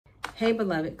Hey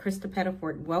beloved, Krista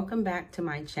Pettiford, welcome back to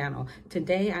my channel.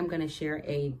 Today I'm going to share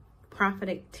a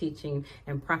prophetic teaching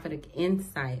and prophetic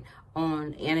insight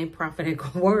on, and a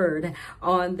prophetic word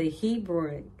on the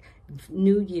Hebrew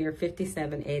New Year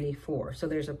 5784. So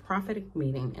there's a prophetic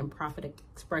meaning and prophetic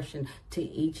expression to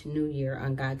each new year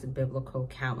on God's biblical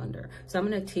calendar. So I'm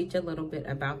going to teach a little bit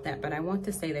about that, but I want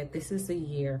to say that this is the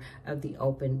year of the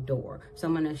open door. So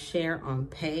I'm going to share on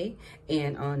Pei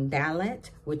and on Dalet,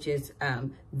 which is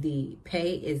the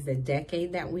Pei is the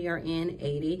decade that we are in,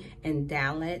 80, and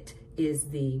Dalet is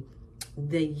the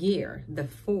year, the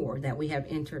 4 that we have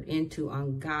entered into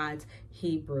on God's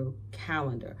Hebrew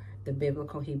calendar, the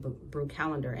biblical Hebrew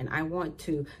calendar. And I want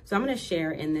to, so I'm going to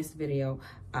share in this video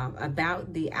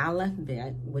about the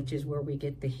alphabet, which is where we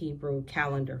get the Hebrew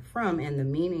calendar from and the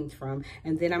meanings from.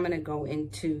 And then I'm going to go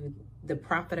into the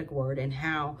prophetic word and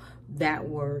how that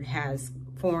word has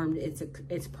formed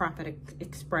its prophetic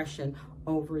expression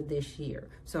over this year.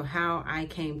 So how I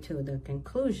came to the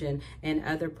conclusion, and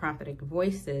other prophetic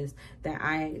voices that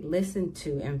I listen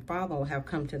to and follow have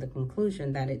come to the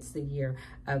conclusion that it's the year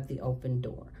of the open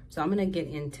door. So I'm going to get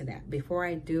into that. Before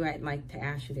I do, I'd like to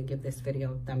ask you to give this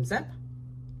video a thumbs up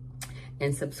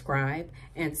and subscribe.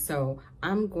 And so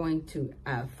I'm going to,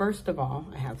 first of all,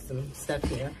 I have some stuff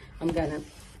here. I'm going to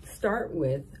start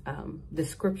with the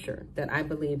scripture that I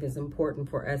believe is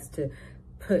important for us to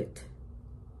put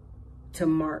to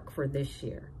mark for this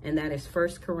year. And that is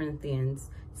 1 Corinthians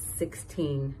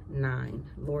 16:9.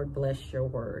 Lord bless your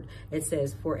word. It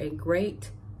says, for a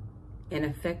great and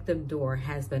effective door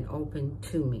has been opened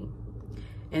to me,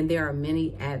 and there are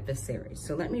many adversaries.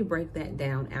 So let me break that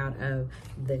down out of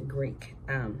the Greek.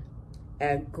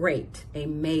 A great, a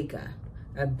mega,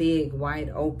 a big, wide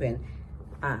open,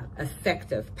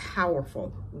 effective,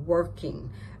 powerful, working,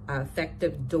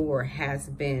 effective door has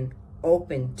been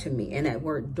open to me. And that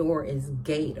word door is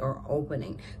gate or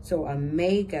opening. So a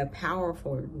mega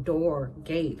powerful door,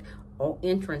 gate,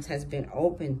 entrance has been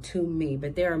open to me.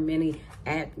 But there are many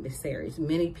adversaries,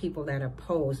 many people that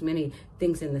oppose, many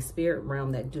things in the spirit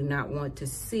realm that do not want to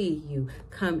see you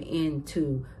come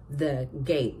into the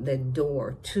gate, the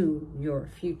door to your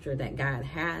future that God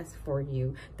has for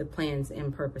you, the plans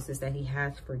and purposes that he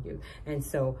has for you. And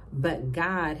so, but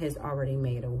God has already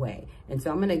made a way. And so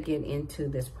I'm going to get into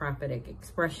this prophetic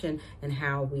expression and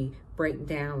how we break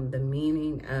down the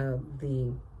meaning of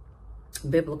the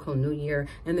biblical new year.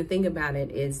 And the thing about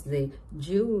it is the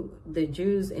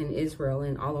Jews in Israel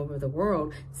and all over the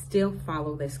world still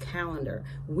follow this calendar.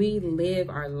 We live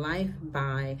our life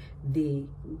by the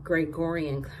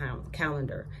Gregorian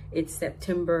calendar. It's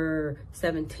September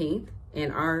 17th.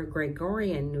 And our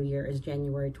Gregorian New Year is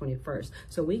January 21st.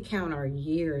 So we count our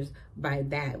years by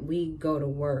that. We go to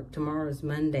work. Tomorrow's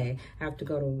Monday. I have to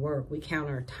go to work. We count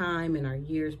our time and our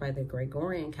years by the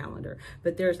Gregorian calendar.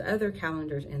 But there's other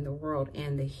calendars in the world.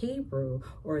 And the Hebrew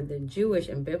or the Jewish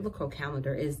and biblical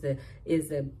calendar is the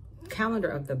calendar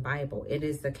of the Bible. It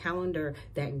is the calendar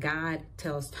that God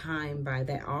tells time by,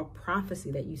 that all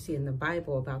prophecy that you see in the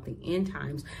Bible about the end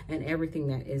times and everything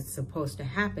that is supposed to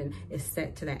happen is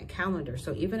set to that calendar.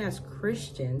 So even as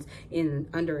Christians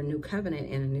under a new covenant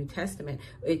and a New Testament,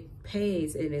 it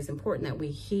is important that we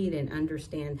heed and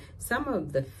understand some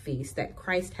of the feasts that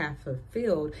Christ hath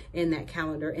fulfilled in that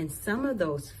calendar, and some of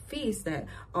those feasts that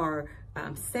are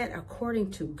set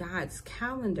according to God's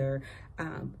calendar,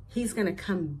 he's going to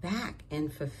come back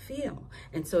and fulfill.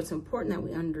 And so it's important that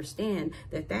we understand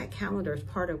that that calendar is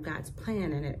part of God's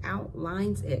plan, and it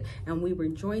outlines it. And we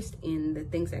rejoice in the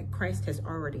things that Christ has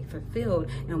already fulfilled,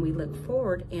 and we look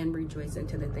forward and rejoice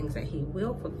into the things that he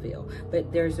will fulfill.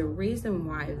 But there's a reason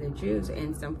why the Jews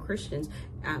and some Christians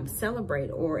celebrate,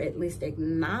 or at least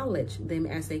acknowledge them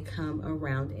as they come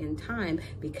around in time,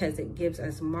 because it gives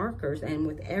us markers. And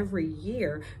with every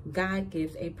year, God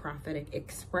gives a prophetic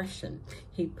expression.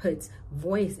 He puts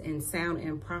voice and sound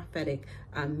and prophetic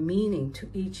meaning to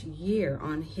each year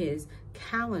on his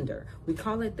calendar. We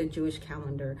call it the Jewish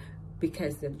calendar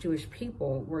because the Jewish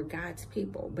people were God's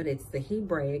people, but it's the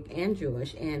Hebraic and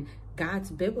Jewish and God's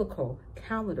biblical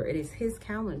calendar. It is his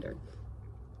calendar.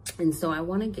 And so I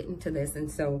want to get into this.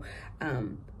 And so,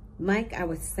 like I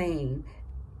was saying,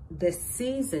 the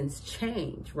seasons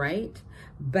change, right?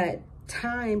 But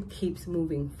time keeps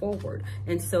moving forward.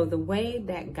 And so the way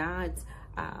that God's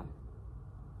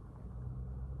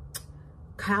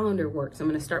calendar works, I'm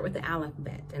going to start with the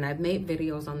alphabet. And I've made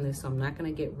videos on this, so I'm not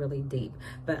going to get really deep.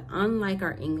 But unlike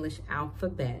our English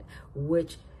alphabet,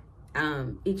 which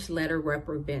each letter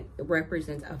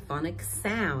represents a phonic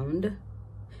sound,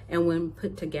 and when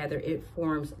put together, it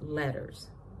forms letters.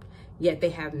 yet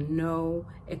they have no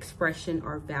expression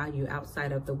or value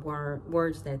outside of the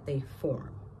words that they form.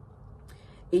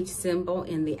 Each symbol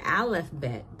in the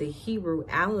alphabet, the Hebrew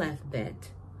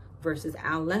alphabet versus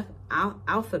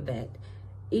alphabet,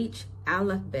 each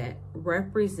alphabet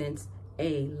represents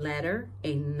a letter,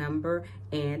 a number,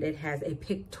 and it has a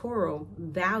pictorial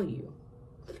value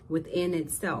within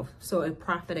itself. So a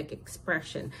prophetic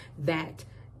expression that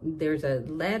there's a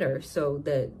letter, so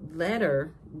the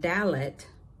letter Dalet,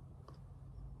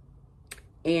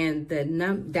 and the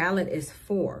Dalet is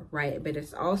 4, right? But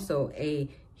it's also a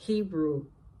Hebrew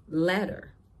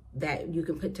letter that you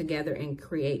can put together and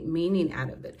create meaning out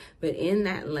of it. But in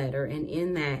that letter and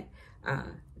in that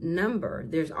number,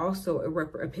 there's also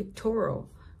a pictorial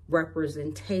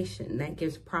representation that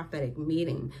gives prophetic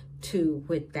meaning to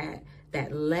what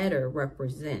that letter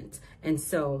represents. And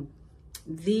so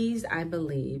these, I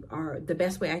believe, are, the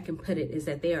best way I can put it is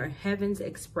that they are heaven's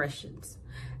expressions,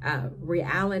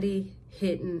 reality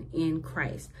hidden in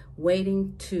Christ,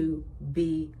 waiting to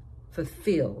be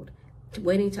fulfilled,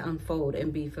 waiting to unfold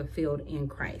and be fulfilled in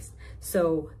Christ.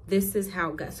 So this is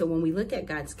how God, so when we look at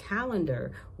God's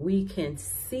calendar, we can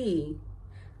see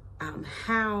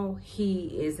how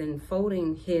he is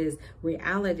unfolding his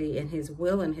reality and his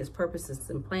will and his purposes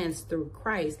and plans through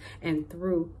Christ and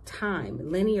through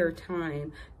time. Linear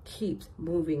time keeps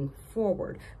moving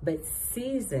forward, but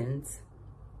seasons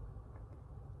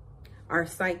are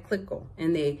cyclical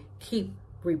and they keep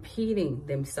repeating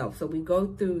themselves. So we go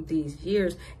through these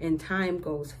years and time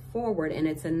goes forward and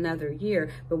it's another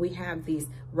year, but we have these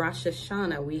Rosh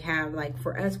Hashanah, we have, like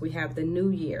for us, we have the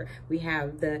New Year, we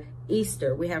have the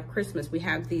Easter, we have Christmas, we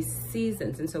have these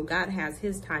seasons. And so God has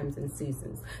his times and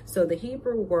seasons. So the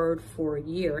Hebrew word for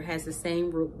year has the same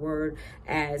root word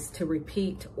as to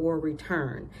repeat or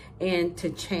return and to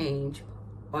change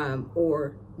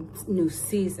or new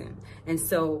season. And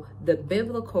so the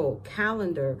biblical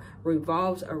calendar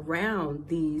revolves around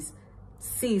these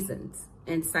seasons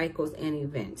and cycles and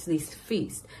events, these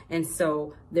feasts. And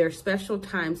so there are special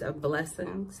times of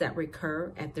blessings that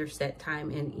recur at their set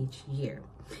time in each year.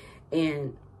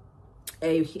 And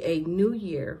a new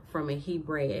year from a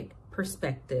Hebraic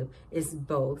perspective is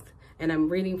both, and I'm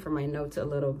reading from my notes a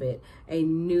little bit, a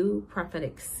new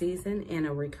prophetic season and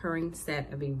a recurring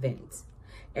set of events.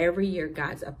 Every year,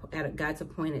 at God's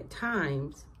appointed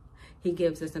times, he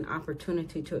gives us an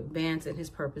opportunity to advance in his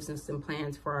purposes and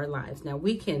plans for our lives. Now,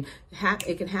 it can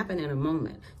happen in a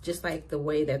moment, just like the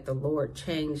way that the Lord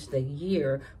changed the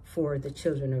year for the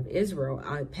children of Israel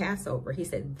on Passover. He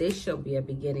said, this shall be a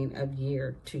beginning of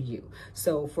year to you.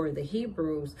 So for the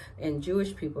Hebrews and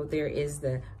Jewish people, there is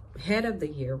the head of the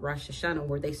year, Rosh Hashanah,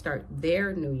 where they start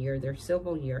their new year, their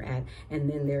civil year at, and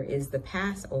then there is the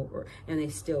Passover, and they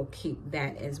still keep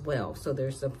that as well. So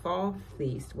there's the fall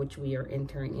feast, which we are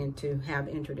have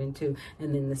entered into,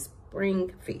 and then the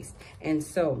spring feast. And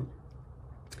so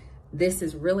this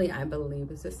is really, I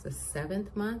believe, is this the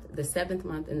 7th month? The 7th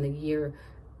month in the year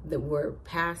that where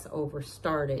Passover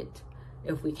started,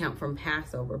 if we count from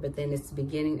Passover, but then it's the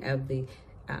beginning of the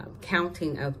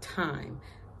counting of time.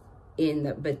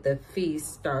 But the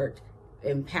feasts start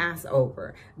in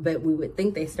Passover, but we would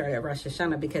think they start at Rosh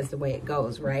Hashanah because the way it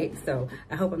goes, right? So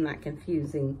I hope I'm not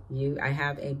confusing you. I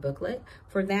have a booklet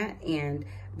for that.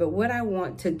 But what I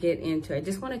want to get into, I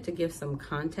just wanted to give some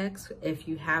context if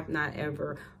you have not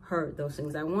ever heard those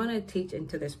things. I want to teach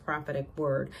into this prophetic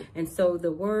word. And so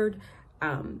the word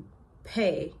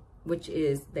pay, which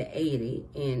is the 80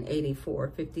 in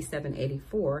 84,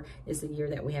 5784 is the year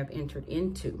that we have entered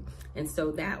into. And so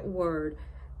that word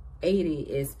 80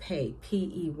 is pay,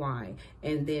 P-E-Y,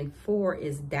 and then 4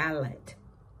 is dalet.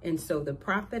 And so the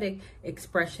prophetic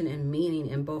expression and meaning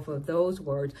in both of those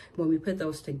words, when we put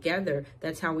those together,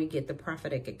 that's how we get the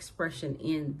prophetic expression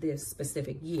in this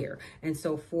specific year. And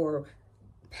so for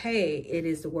pay, it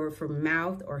is the word for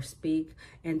mouth or speak,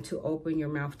 and to open your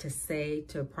mouth to say,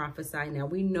 to prophesy. Now,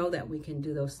 we know that we can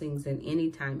do those things in any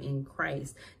time in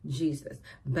Christ Jesus,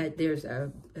 but there's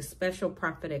a special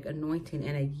prophetic anointing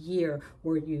in a year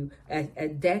where a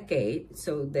decade,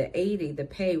 so the 80, the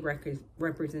pay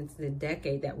represents the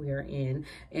decade that we are in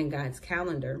God's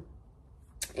calendar.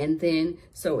 And then,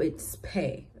 so it's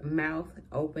pay, mouth,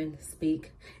 open,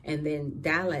 speak. And then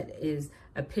dalet is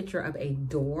a picture of a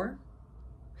door,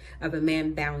 of a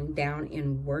man bowing down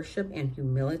in worship and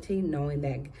humility, knowing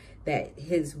that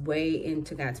his way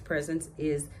into God's presence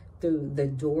is through the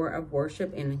door of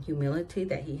worship and humility,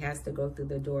 that he has to go through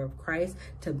the door of Christ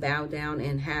to bow down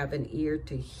and have an ear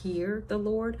to hear the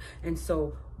Lord. And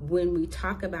so when we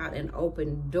talk about an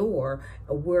open door,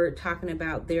 we're talking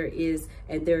about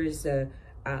there's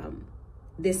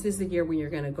this is the year when you're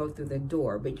going to go through the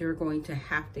door, but you're going to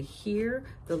have to hear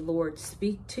the Lord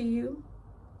speak to you,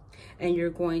 and you're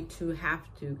going to have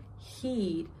to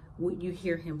heed what you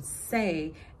hear him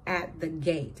say at the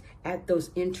gate, at those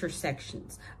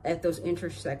intersections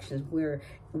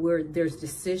where there's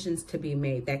decisions to be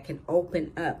made that can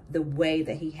open up the way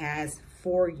that he has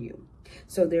for you.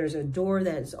 So there's a door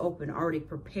that is open, already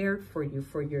prepared for you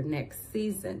for your next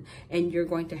season. And you're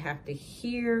going to have to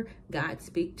hear God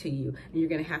speak to you. And you're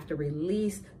going to have to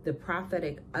release the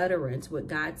prophetic utterance, what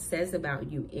God says about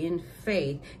you in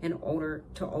faith, in order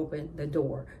to open the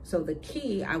door. So the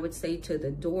key, I would say, to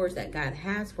the doors that God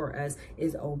has for us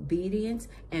is obedience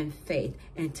and faith,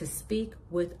 and to speak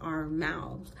with our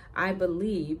mouths. I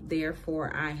believe,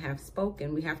 therefore I have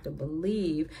spoken. We have to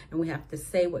believe, and we have to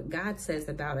say what God says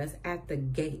about us at the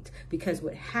gate, because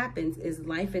what happens is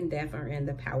life and death are in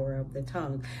the power of the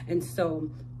tongue. And so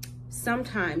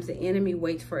sometimes the enemy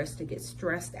waits for us to get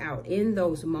stressed out in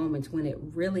those moments when it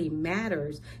really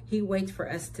matters. He waits for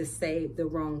us to say the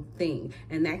wrong thing,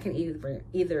 and that can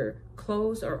either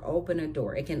close or open a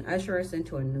door. It can usher us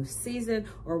into a new season,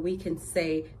 or we can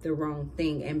say the wrong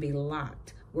thing and be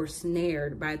locked. We're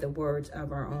snared by the words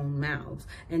of our own mouths.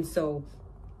 And so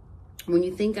when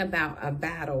you think about a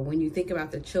battle, when you think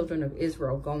about the children of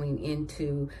Israel going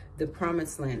into the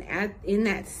promised land, in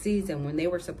that season when they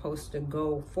were supposed to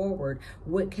go forward,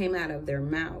 what came out of their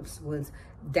mouths was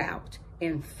doubt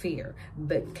and fear.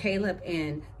 But Caleb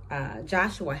and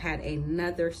Joshua had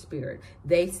another spirit.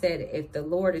 They said, if the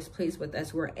Lord is pleased with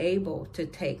us, we're able to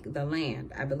take the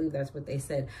land. I believe that's what they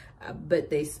said. But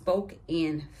they spoke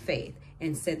in faith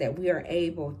and said that we are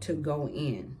able to go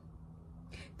in.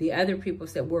 The other people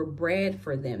said, we're bread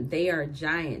for them. They are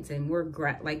giants, and we're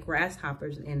like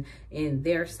grasshoppers in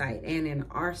their sight and in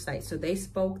our sight. So they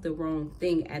spoke the wrong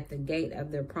thing at the gate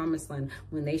of their promised land,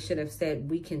 when they should have said,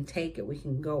 we can take it, we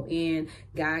can go in,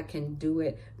 God can do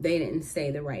it. They didn't say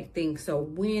the right thing. So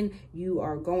when you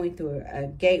are going through a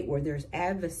gate where there's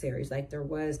adversaries, like there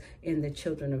was in the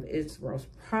children of Israel's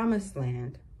promised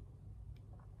land,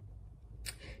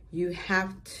 you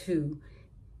have to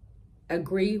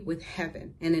agree with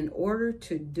heaven. And in order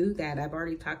to do that, I've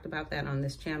already talked about that on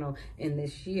this channel in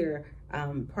this year,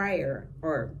 earlier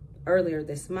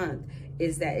this month,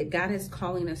 is that God is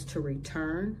calling us to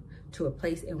return to a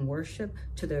place in worship,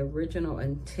 to the original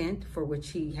intent for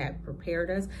which he had prepared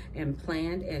us and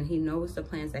planned, and he knows the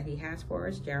plans that he has for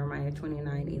us, Jeremiah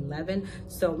 29:11.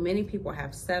 So many people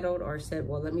have settled or said,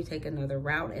 well, let me take another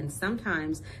route, and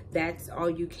sometimes that's all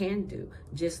you can do.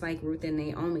 Just like Ruth and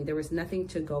Naomi, there was nothing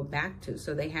to go back to,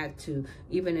 so they had to,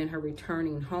 even in her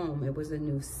returning home, it was a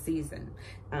new season.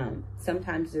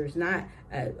 Sometimes there's not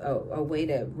a way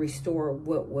to restore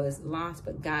what was lost,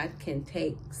 but God can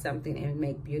take something and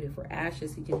make beauty for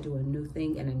ashes. He can do a new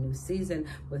thing in a new season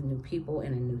with new people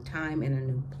in a new time in a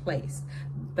new place.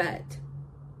 But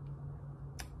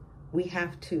we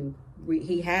have to,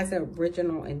 he has an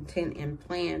original intent and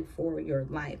plan for your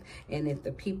life. And if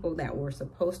the people that were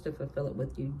supposed to fulfill it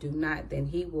with you do not, then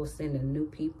he will send a new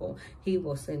people. He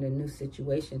will send a new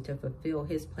situation to fulfill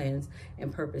his plans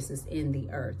and purposes in the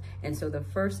earth. And so the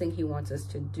first thing he wants us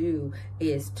to do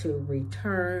is to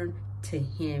return to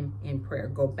him in prayer.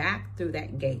 Go back through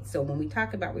that gate. So when we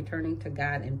talk about returning to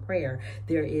God in prayer,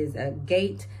 there is a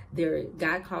gate there.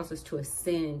 God calls us to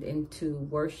ascend into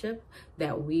worship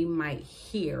that we might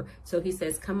hear. So he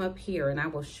says, come up here and I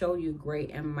will show you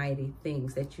great and mighty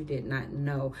things that you did not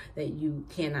know, that you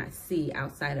cannot see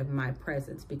outside of my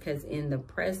presence, because in the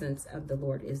presence of the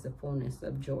Lord is the fullness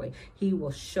of joy. He will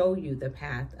show you the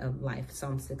path of life,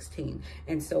 Psalm 16.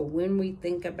 And so when we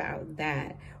think about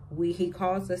that, he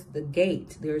calls us the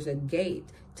gate. There's a gate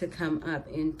to come up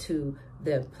into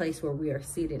the place where we are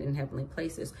seated in heavenly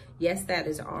places. Yes, that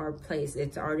is our place.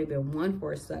 It's already been won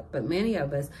for us. But many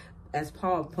of us, as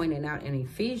Paul pointed out in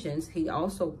Ephesians, he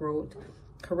also wrote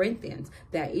Corinthians,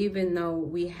 that even though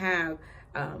we have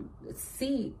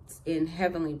seats in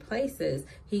heavenly places,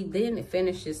 he then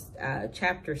finishes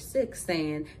chapter 6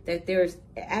 saying that there's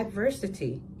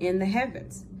adversity in the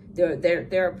heavens.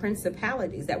 There are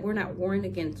principalities, that we're not warring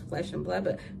against flesh and blood,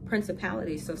 but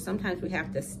principalities. So sometimes we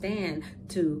have to stand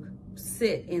to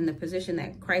sit in the position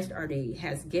that Christ already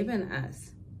has given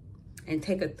us and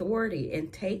take authority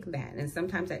and take that. And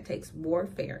sometimes that takes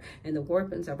warfare, and the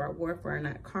weapons of our warfare are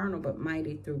not carnal, but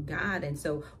mighty through God. And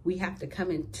so we have to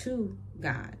come into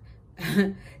God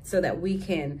so that we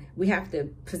have to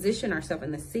position ourselves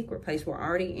in the secret place. We're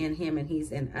already in him and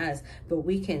he's in us, but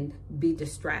we can be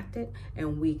distracted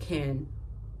and we can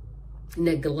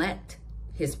neglect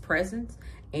his presence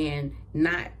and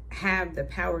not have the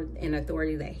power and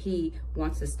authority that he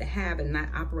wants us to have, and not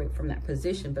operate from that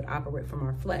position, but operate from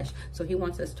our flesh. So he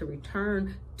wants us to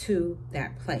return to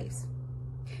that place.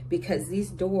 Because these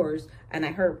doors, and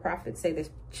I heard a prophet say this,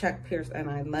 Chuck Pierce, and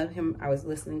I love him. I was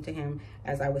listening to him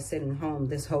as I was sitting home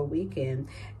this whole weekend,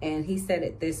 and he said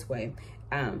it this way.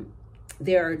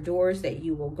 There are doors that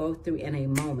you will go through in a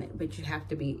moment, but you have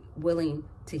to be willing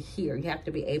to hear. You have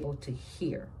to be able to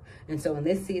hear. And so in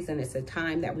this season, it's a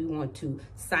time that we want to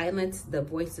silence the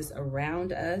voices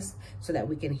around us so that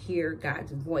we can hear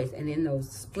God's voice. And in those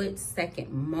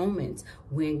split-second moments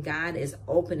when God is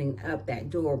opening up that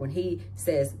door, when he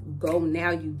says, go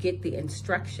now, you get the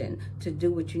instruction to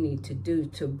do what you need to do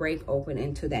to break open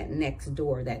into that next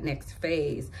door, that next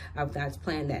phase of God's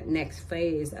plan, that next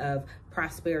phase of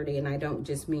prosperity. And I don't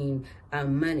just mean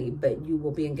money, but you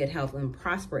will be in good health and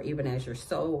prosper even as your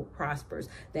soul prospers.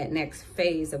 That next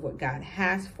phase of what God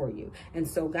has for you. And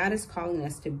so God is calling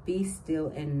us to be still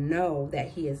and know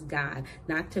that he is God,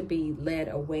 not to be led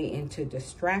away into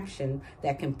distraction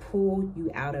that can pull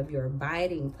you out of your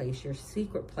abiding place, your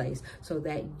secret place, so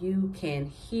that you can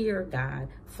hear God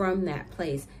from that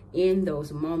place in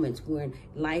those moments when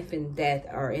life and death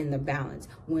are in the balance,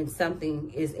 when something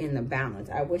is in the balance.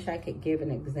 I wish I could give an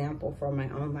example from my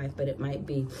own life, but it might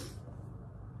be,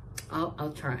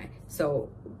 I'll try. So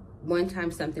one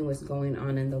time something was going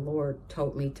on and the Lord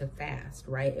told me to fast,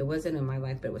 right? It wasn't in my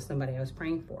life, but it was somebody I was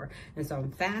praying for. And so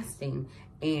I'm fasting,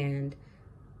 and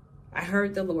I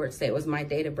heard the Lord say it was my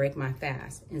day to break my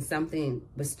fast, and something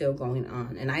was still going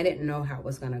on. And I didn't know how it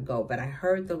was going to go, but I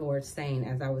heard the Lord saying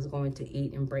as I was going to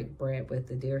eat and break bread with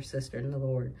the dear sister in the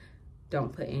Lord,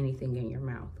 don't put anything in your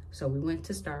mouth. So we went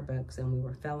to Starbucks and we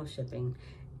were fellowshipping,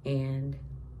 and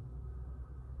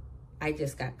I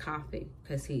just got coffee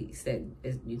because he said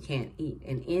you can't eat.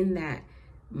 And in that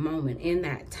moment, in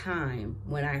that time,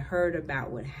 when I heard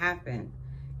about what happened,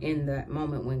 in the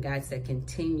moment when God said,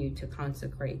 continue to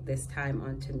consecrate this time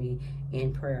unto me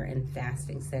in prayer and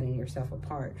fasting, setting yourself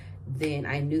apart, then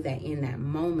I knew that in that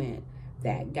moment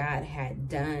that God had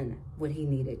done what he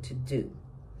needed to do,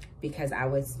 because I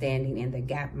was standing in the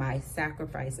gap. My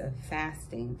sacrifice of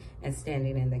fasting and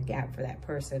standing in the gap for that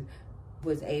person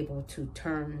was able to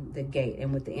turn the gate.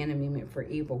 And what the enemy meant for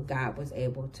evil, God was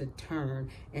able to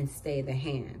turn and stay the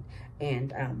hand.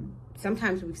 And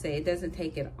sometimes we say it doesn't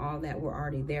take it all that we're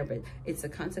already there, but it's a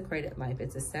consecrated life.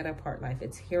 It's a set apart life.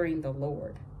 It's hearing the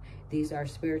Lord. These are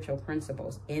spiritual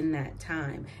principles in that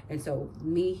time. And so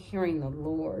me hearing the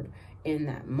Lord in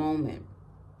that moment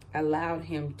allowed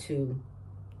him to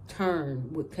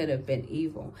turn what could have been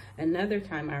evil. Another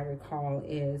time I recall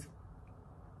is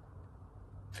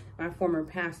my former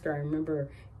pastor. I remember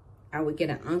I would get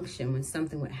an unction when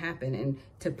something would happen and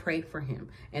to pray for him.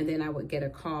 And then I would get a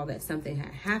call that something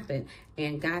had happened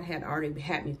and God had already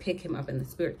had me pick him up in the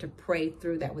spirit to pray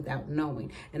through that without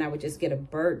knowing. And I would just get a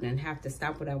burden and have to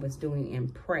stop what I was doing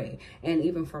and pray. And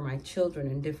even for my children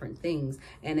and different things.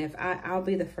 And if I'll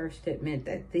be the first to admit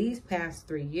that these past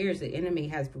 3 years, the enemy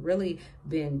has really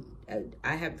been,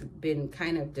 I have been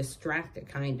kind of distracted,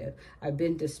 I've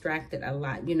been distracted a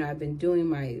lot. You know, I've been doing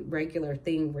my regular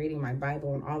thing, reading my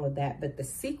Bible and all of that. But the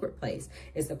secret place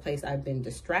is the place I've been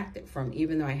distracted from,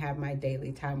 even though I have my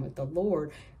daily time with the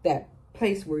Lord, that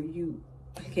place where you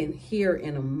can hear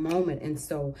in a moment. And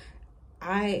so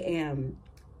I am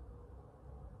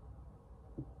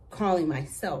calling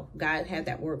myself, God had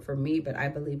that word for me, but I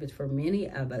believe it's for many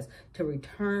of us to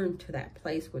return to that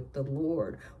place with the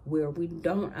Lord where we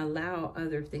don't allow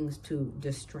other things to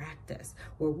distract us,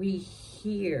 where we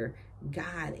hear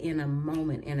God in a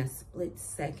moment, in a split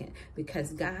second,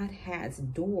 because God has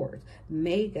doors,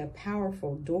 mega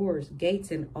powerful doors, gates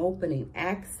and opening,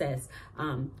 access,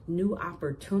 new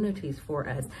opportunities for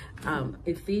us.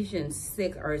 Ephesians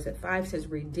 6, or is it 5, says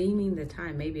redeeming the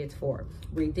time. Maybe it's 4,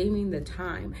 redeeming the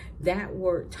time. That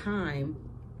word time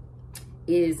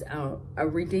is a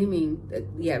redeeming,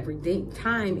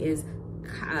 time is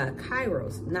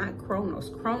kairos, not chronos.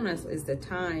 Chronos is the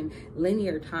time,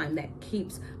 linear time that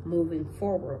keeps moving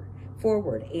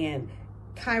forward. And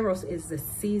kairos is the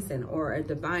season or a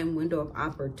divine window of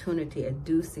opportunity, a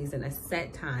due season, a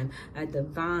set time, a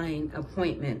divine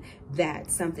appointment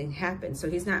that something happens. So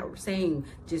he's not saying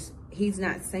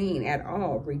at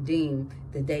all redeem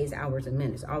the days, hours, and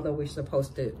minutes, although we're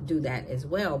supposed to do that as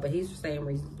well. But he's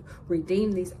saying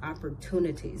redeem these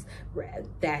opportunities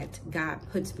that God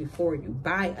puts before you.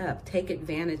 Buy up, take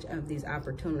advantage of these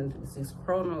opportunities, these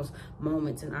chronos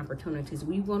moments and opportunities.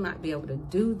 We will not be able to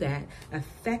do that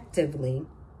effectively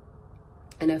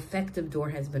an effective door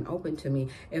has been opened to me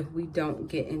if we don't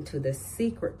get into the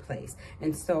secret place.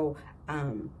 And so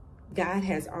God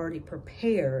has already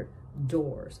prepared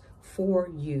doors for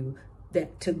you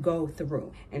that to go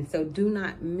through. And so do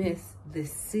not miss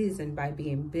this season by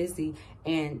being busy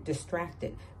and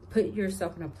distracted. Put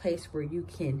yourself in a place where you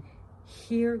can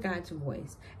hear God's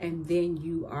voice, and then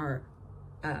you are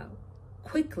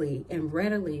quickly and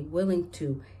readily willing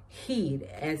to heed,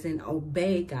 as in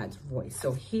obey God's voice.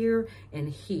 So hear and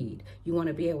heed. You want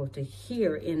to be able to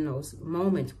hear in those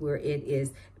moments where it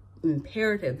is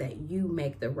imperative that you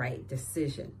make the right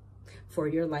decision for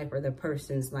your life or the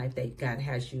person's life that God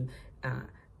has you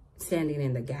standing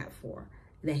in the gap for,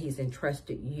 that he's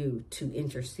entrusted you to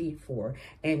intercede for.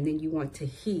 And then you want to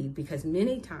heed, because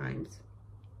many times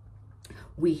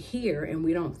we hear and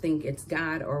we don't think it's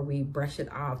God, or we brush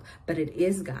it off, but it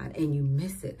is God, and you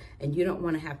miss it. And you don't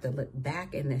want to have to look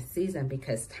back in this season,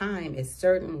 because time is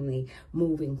certainly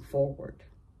moving forward.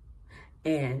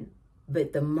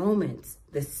 But the moments,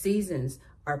 the seasons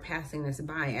are passing us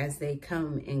by as they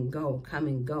come and go.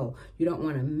 You don't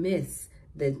want to miss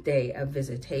the day of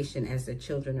visitation, as the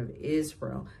children of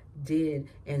Israel did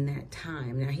in that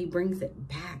time. Now he brings it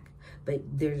back,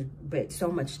 but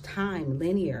so much time,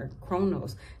 linear,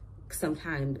 chronos,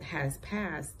 sometimes has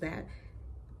passed that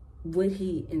what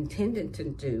he intended to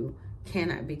do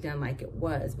cannot be done like it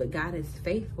was. But God is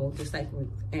faithful, just like with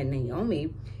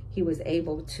Naomi, he was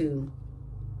able to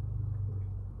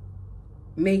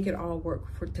make it all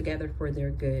work together for their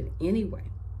good anyway.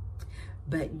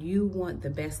 But you want the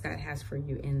best God has for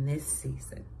you in this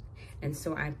season. And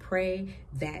so I pray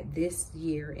that this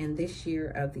year, in this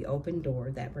year of the open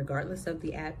door, that regardless of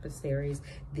the adversaries,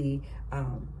 the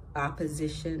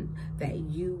opposition, that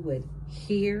you would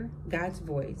hear God's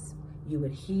voice, you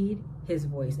would heed his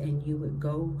voice, and you would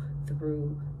go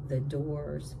through the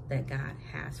doors that God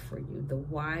has for you, the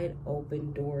wide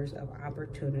open doors of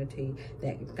opportunity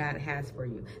that God has for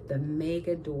you, the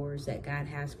mega doors that God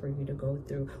has for you to go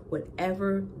through,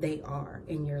 whatever they are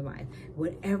in your life,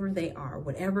 whatever they are,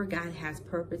 whatever God has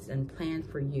purposed and planned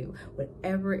for you,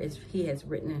 whatever he has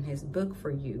written in his book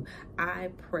for you. I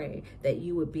pray that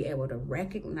you would be able to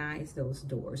recognize those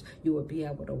doors. You would be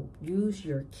able to use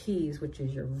your keys, which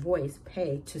is your voice,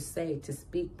 to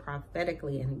speak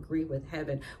prophetically and agree with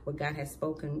heaven what God has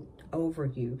spoken over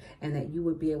you, and that you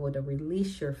would be able to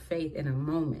release your faith in a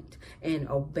moment and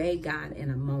obey God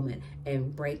in a moment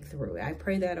and break through. I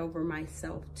pray that over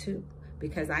myself too,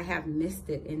 because I have missed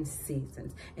it in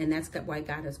seasons. And that's why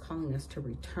God is calling us to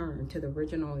return to the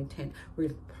original intent,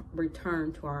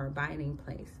 return to our abiding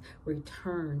place,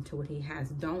 return to what he has.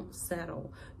 Don't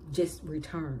settle, just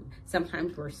return.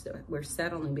 Sometimes we're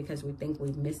settling because we think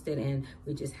we've missed it, and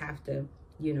we just have to,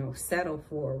 settle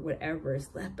for whatever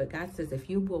is left. But God says, if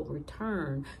you will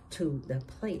return to the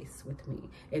place with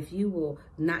me, if you will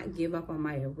not give up on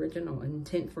my original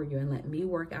intent for you and let me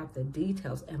work out the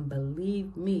details, and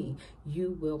believe me,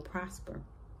 you will prosper.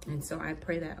 And so I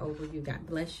pray that over you. God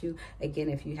bless you. Again,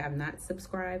 if you have not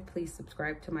subscribed, please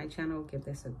subscribe to my channel, give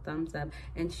this a thumbs up,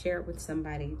 and share it with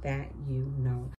somebody that you know.